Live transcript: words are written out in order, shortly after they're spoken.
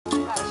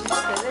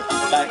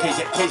可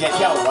以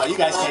跳舞啊！You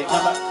guys can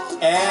come up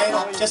and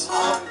just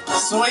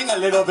swing a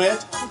little bit.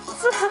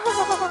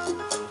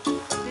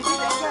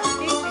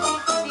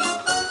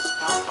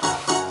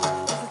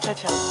 弟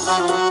弟，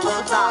我不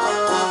知道。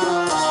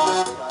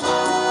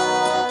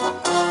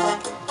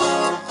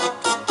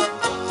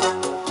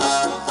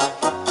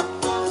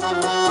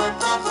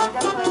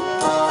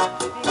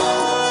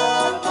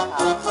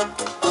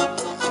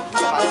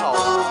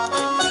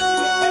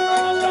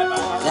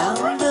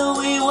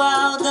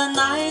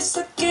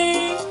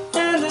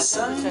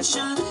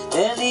 Sunshine,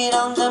 landing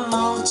on the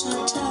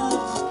mountain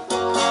top.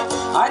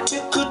 I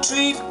took a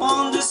trip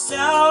on the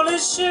sailing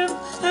ship,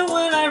 and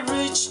when I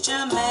reached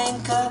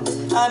Jamaica,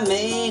 I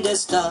made a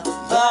stop.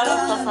 But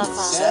I'm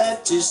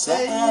sad to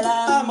say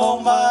I'm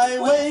on my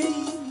way.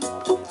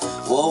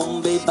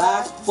 Won't be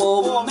back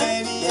for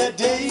many a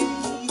day.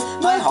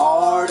 My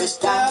heart is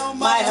down,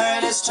 my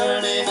head is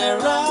turning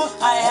around.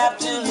 I have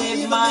to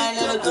leave my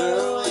little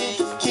girl in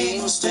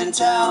Kingston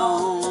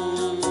town.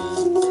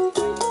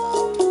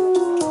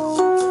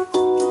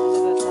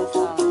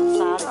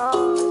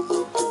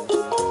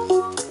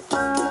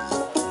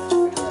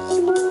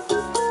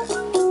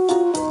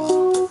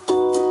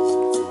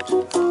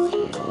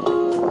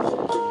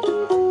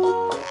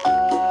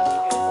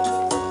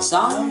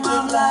 Sound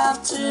of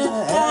laughter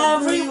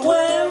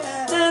everywhere,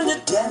 and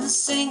the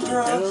dancing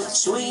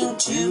girls swing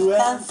to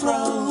and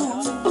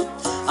fro.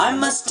 I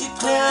must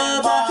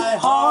declare my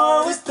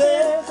heart is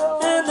there,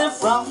 and then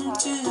from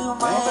to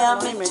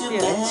Miami to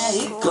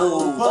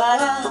Mexico.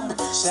 But I'm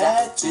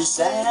sad to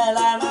say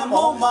I'm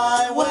on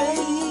my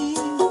way.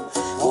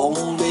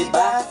 Won't be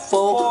back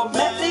for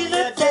many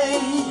a day.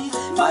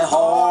 My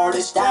heart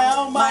is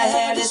down, my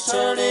head is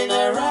turning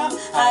around.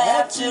 I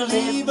have to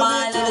leave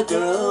my little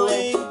girl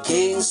in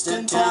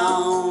Kingston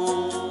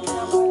town.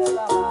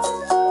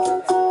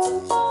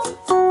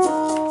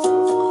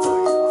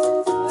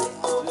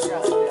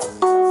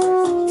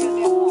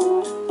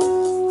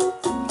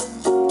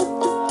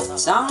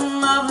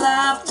 Sound of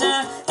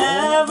laughter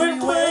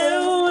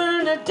everywhere,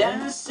 and a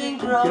dancing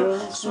girl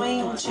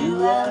swing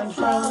to and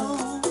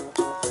fro.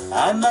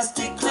 I must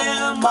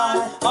declare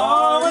my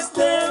heart was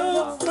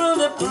there, from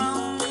the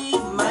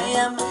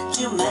Miami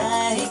to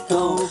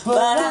Mexico.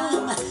 But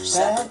I'm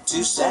sad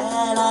to say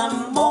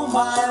I'm on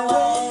my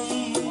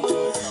way.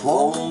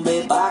 Won't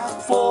be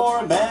back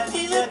for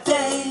many a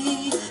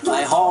day.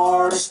 My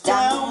heart is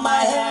down,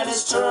 my head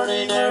is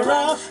turning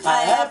around.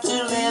 I have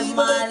to leave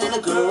my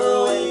little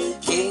girl in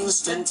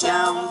Kingston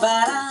town.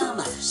 But I'm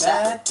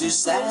sad to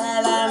say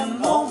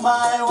I'm on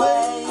my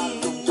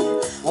way.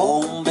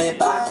 Won't be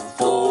back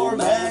for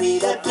many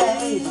a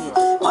day.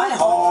 My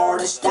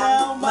heart is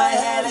down, my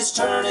head is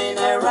turning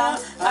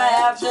around. I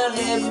have to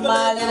leave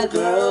my little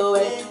girl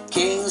in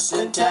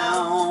Kingston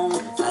town.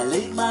 I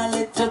leave my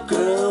little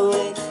girl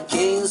in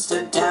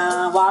Kingston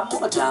town. One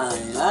more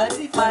time. I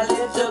leave my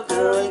little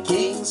girl in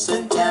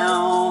Kingston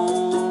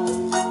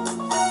town.